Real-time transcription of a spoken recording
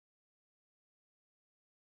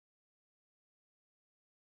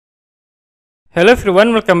Hello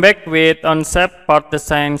everyone, welcome back with Onshape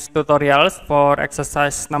Partdesign tutorials for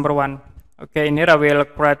exercise number 1. Okay, in here I will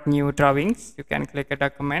create new drawings. You can click a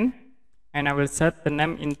document and I will set the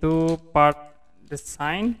name into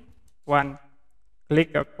Partdesign 1.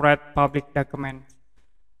 Click create public document.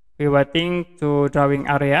 We waiting to drawing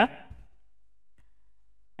area.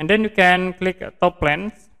 And then you can click top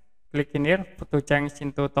plane. Click in here to change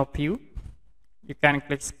into top view. You can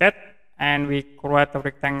click sketch and we create a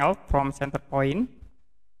rectangle from center point.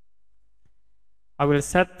 I will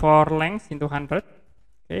set for length into 100,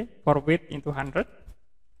 okay, for width into 100.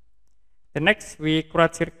 The next we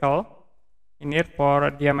create circle. In here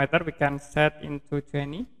for diameter we can set into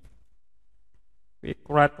 20. We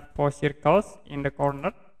create 4 circles in the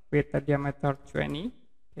corner with a diameter 20.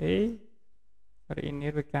 Okay, so in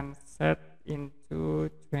here we can set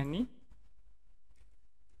into 20.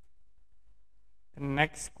 The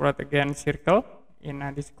next create again circle in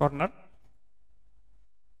this corner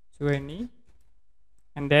 20,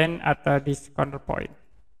 and then at this corner point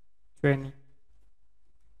 20.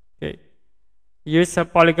 Okay, use a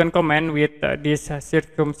polygon command with this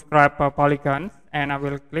circumscribe polygons, and I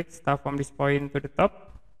will click start from this point to the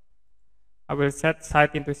top. I will set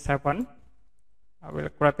side into 7. I will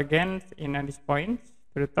create again in this point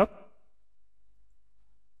to the top.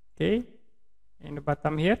 Okay, in the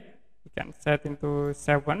bottom here you can set into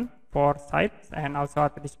 7 for sides and also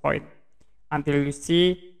at this point until you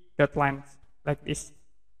see dot lines like this.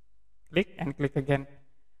 Click and click again.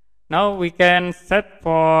 Now we can set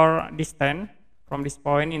for distance from this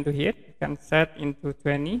point into here. You can set into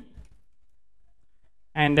 20,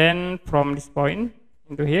 and then from this point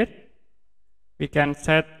into here we can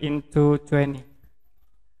set into 20.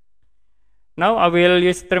 Now I will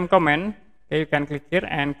use trim command. Okay, you can click here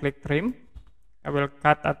and click trim. I will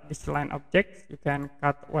cut at this line objects. You can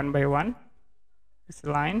cut one by one this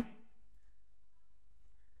line,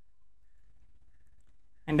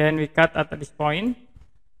 and then we cut at this point.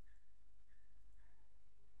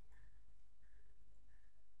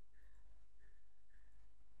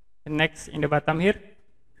 The next in the bottom here.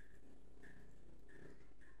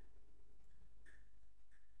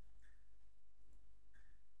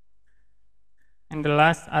 And the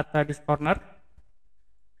last at this corner.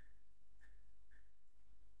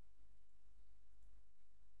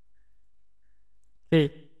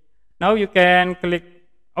 Okay, now you can click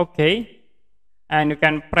OK, and you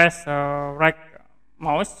can press right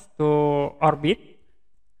mouse to orbit.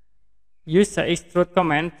 Use the extrude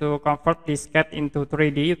command to convert this sketch into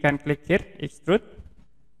 3D. You can click here, extrude,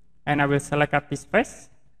 and I will select at this face.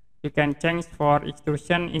 You can change for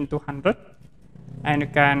extrusion into 100, and you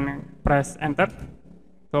can press enter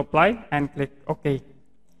to apply and click OK.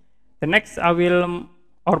 The next I will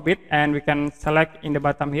orbit, and we can select in the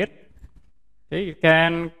bottom here. Okay, you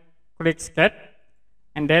can click sketch,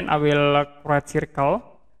 and then I will create circle.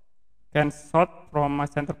 You can sort from a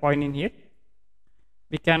center point in here.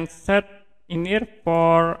 We can set in here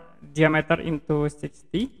for diameter into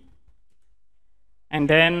 60, and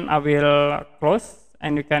then I will close,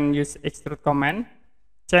 and you can use extrude command,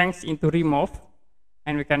 change into remove,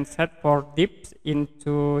 and we can set for depth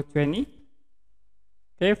into 20.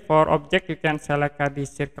 Okay, for object you can select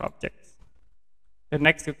this circle objects. The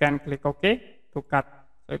next you can click OK to cut,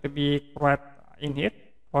 so it will be create in here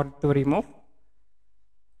or to remove.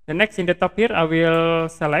 The next in the top here I will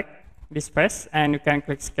select this face, and you can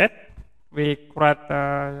click sketch. We create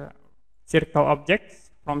circle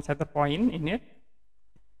objects from center point in here,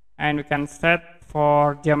 and we can set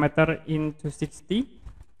for diameter into 60.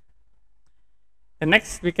 The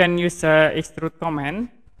next we can use extrude command,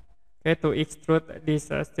 okay, to extrude this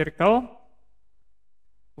circle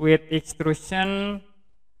with extrusion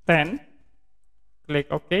 10. Click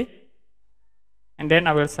OK, and then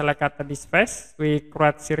I will select at this face. We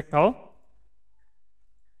create circle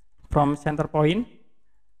from center point.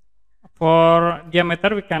 For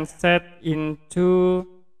diameter we can set into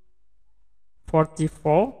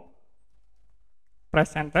 44.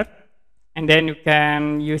 Press enter, and then you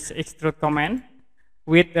can use extrude command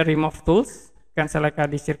with the remove tools. You can select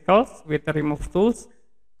the circles with the remove tools,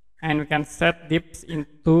 and we can set depth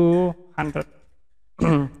into 100.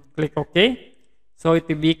 Click OK. So it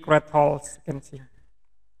will be create holes, you can see.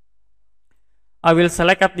 I will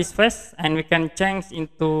select up this face, and we can change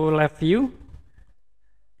into left view.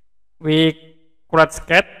 We create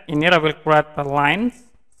sketch. In here I will create the lines.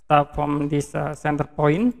 Start from this center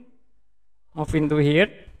point. Move into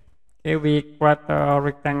here. Okay, we create a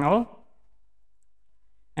rectangle.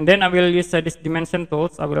 And then I will use this dimension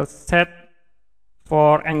tools. I will set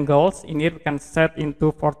for angles. In here we can set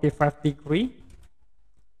into 45 degree.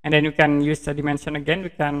 And then you can use the dimension again. We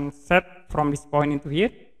can set from this point into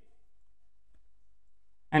here,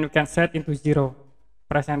 and we can set into 0.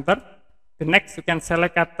 Press enter. The next you can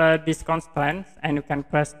select at this constraint, and you can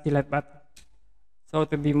press delete button. So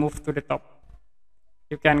to be moved to the top,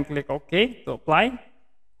 you can click OK to apply,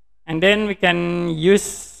 and then we can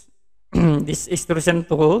use this extrusion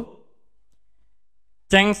tool,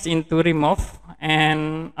 change into remove,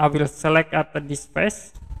 and I will select at this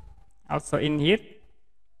face, also in here,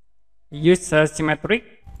 use symmetric,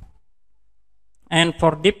 and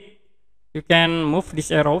for dip you can move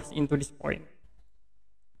these arrows into this point,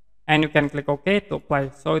 and you can click OK to apply,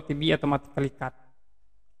 so it will be automatically cut.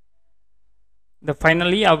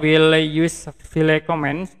 Finally, I will use fillet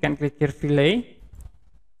command. You can click here fillet,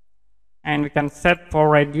 and we can set for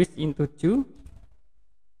radius into 2.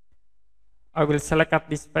 I will select up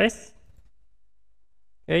this face.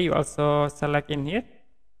 Okay, you also select in here,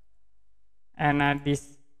 and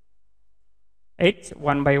this edge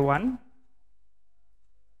 1 by 1.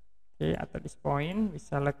 Okay, at this point we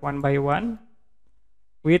select 1 by 1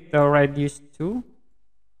 with the radius 2.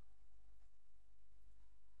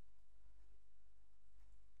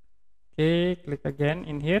 Okay, click again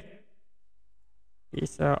in here.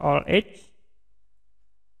 Is all edge,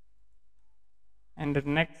 and the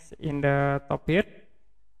next in the top here.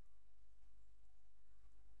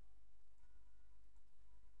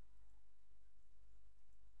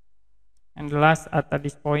 And the last at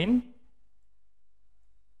this point.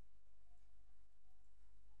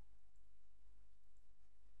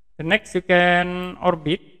 The next you can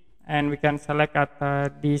orbit, and we can select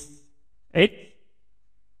at this edge,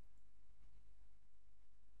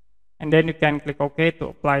 and then you can click OK to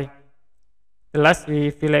apply. The last we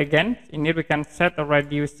fillet again. In here we can set a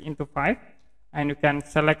radius into 5, and you can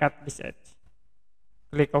select at this edge.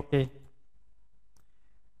 Click OK.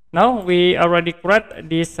 Now we already create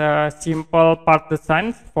this simple part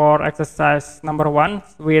design for exercise number 1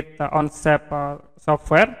 with Onshape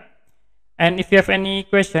software. And if you have any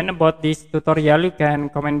question about this tutorial, you can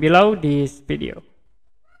comment below this video.